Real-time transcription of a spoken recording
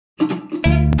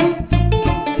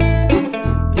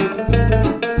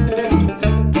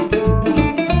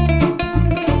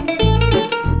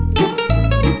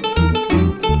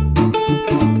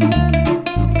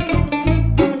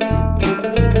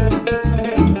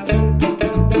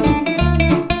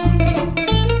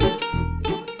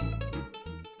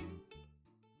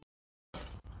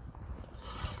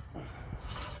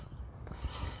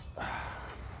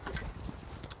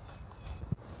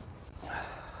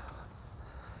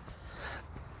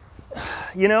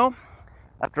You know,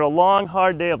 after a long,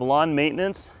 hard day of lawn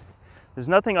maintenance, there's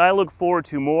nothing I look forward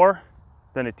to more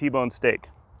than a T-bone steak.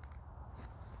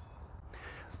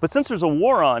 But since there's a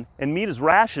war on and meat is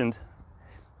rationed,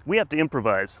 we have to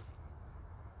improvise.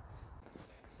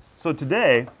 So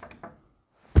today,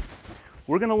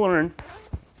 we're going to learn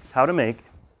how to make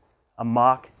a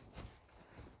mock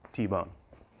T-bone.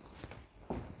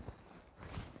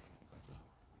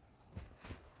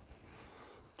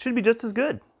 Should be just as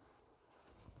good.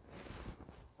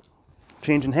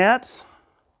 Changing hats.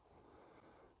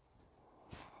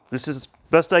 This is the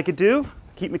best I could do to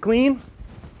keep me clean,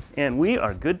 and we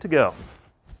are good to go.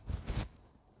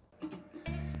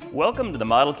 Welcome to the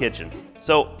model kitchen.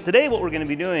 So today what we're going to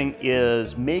be doing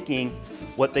is making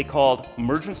what they called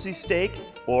emergency steak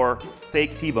or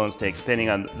fake T-bone steak, depending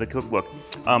on the cookbook.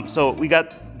 So we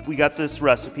got this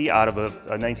recipe out of a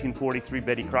 1943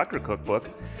 Betty Crocker cookbook.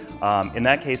 In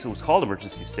that case, it was called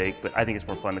emergency steak, but I think it's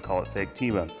more fun to call it fake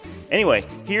T-bone. Anyway,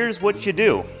 here's what you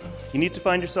do. You need to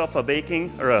find yourself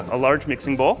a large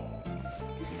mixing bowl.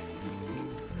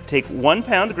 Take 1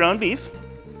 pound of ground beef.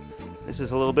 This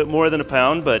is a little bit more than a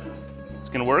pound, but it's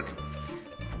gonna work.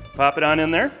 Pop it on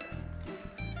in there.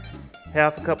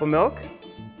 Half a cup of milk.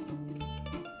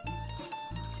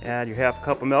 Add your half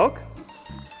cup of milk.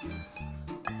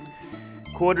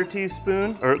 Quarter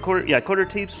teaspoon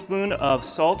of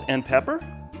salt and pepper.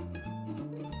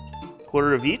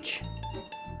 Quarter of each.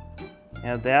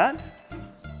 Add that.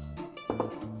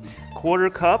 Quarter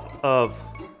cup of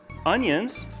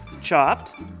onions,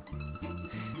 chopped.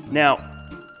 Now,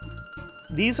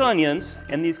 these onions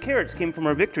and these carrots came from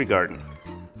our victory garden.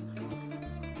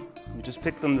 We just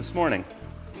picked them this morning.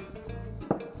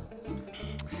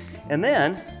 And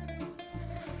then,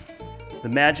 the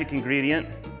magic ingredient,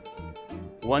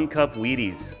 1 cup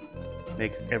Wheaties.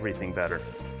 Makes everything better.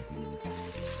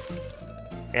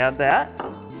 Add that.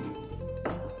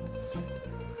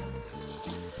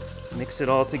 Mix it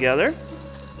all together.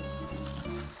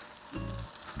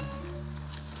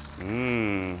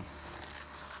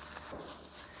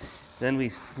 Then we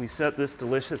set this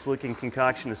delicious looking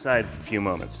concoction aside for a few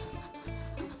moments.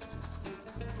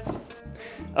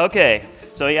 Okay,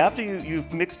 so after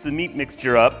you've mixed the meat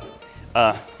mixture up,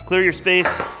 clear your space,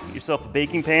 get yourself a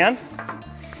baking pan.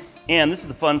 And this is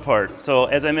the fun part. So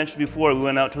as I mentioned before, we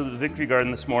went out to the victory garden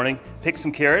this morning, picked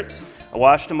some carrots, I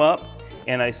washed them up,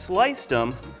 and I sliced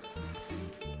them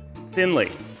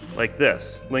thinly, like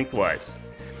this, lengthwise.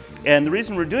 And the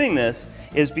reason we're doing this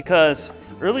is because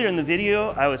earlier in the video,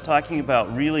 I was talking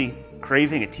about really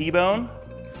craving a T-bone,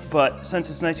 but since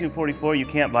it's 1944, you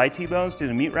can't buy T-bones due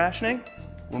to meat rationing,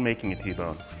 we're making a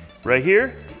T-bone. Right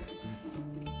here,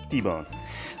 T-bone.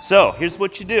 So here's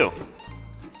what you do.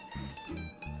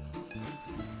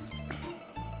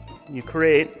 You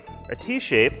create a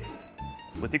T-shape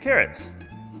with your carrots.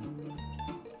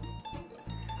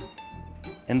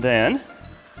 And then,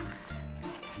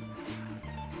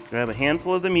 grab a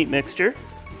handful of the meat mixture,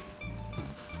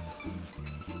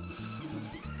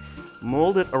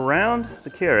 mold it around the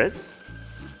carrots.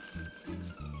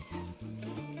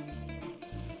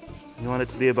 You want it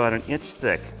to be about 1 inch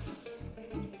thick.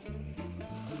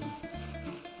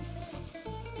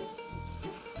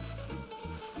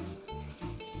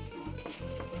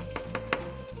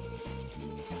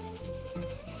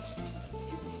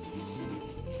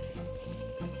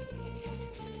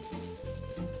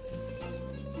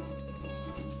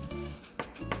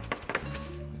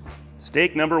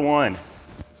 Steak number 1.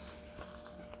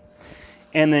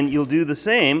 And then you'll do the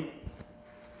same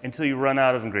until you run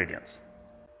out of ingredients.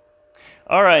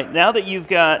 All right, now that you've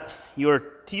got your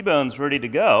T-bones ready to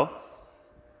go,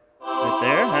 right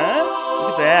there, huh?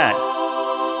 Look at that.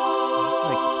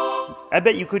 I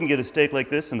bet you couldn't get a steak like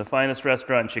this in the finest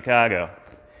restaurant in Chicago.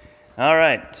 All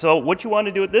right, so what you want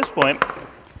to do at this point,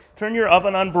 turn your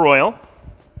oven on broil.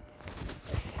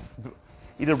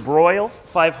 Either broil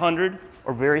 500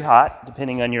 or very hot,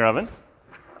 depending on your oven.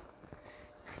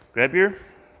 Grab your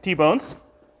T-bones,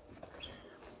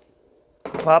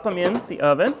 pop them in the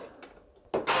oven,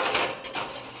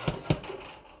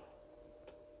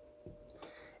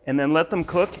 and then let them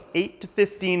cook 8 to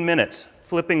 15 minutes,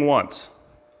 flipping once.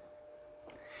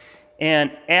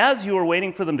 And as you are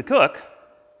waiting for them to cook,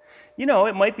 you know,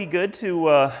 it might be good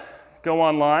to go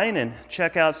online and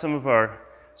check out some of our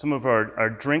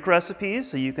drink recipes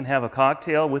so you can have a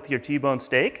cocktail with your T-bone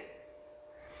steak.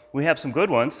 We have some good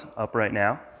ones up right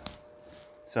now.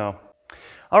 So,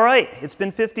 all right, it's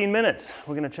been 15 minutes.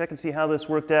 We're going to check and see how this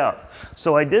worked out.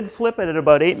 So I did flip it at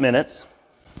about 8 minutes.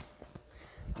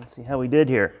 Let's see how we did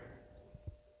here.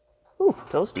 Ooh,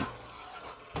 toasty.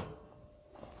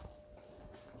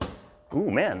 Ooh,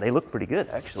 man, they look pretty good,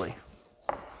 actually.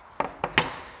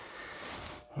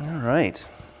 All right.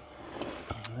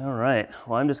 All right.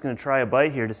 Well, I'm just going to try a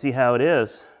bite here to see how it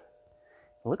is.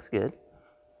 It looks good.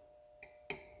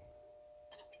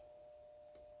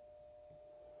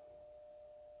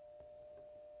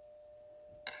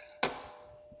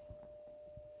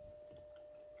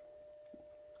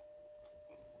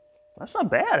 That's not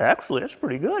bad, actually. That's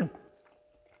pretty good.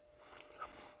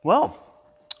 Well,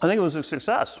 I think it was a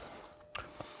success.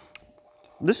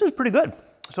 This is pretty good.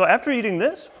 So after eating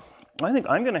this, I think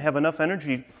I'm going to have enough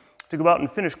energy to go out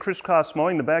and finish crisscross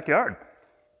mowing the backyard.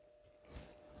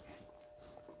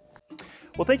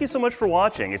 Well, thank you so much for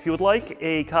watching. If you would like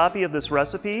a copy of this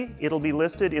recipe, it'll be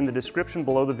listed in the description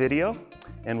below the video,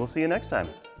 and we'll see you next time.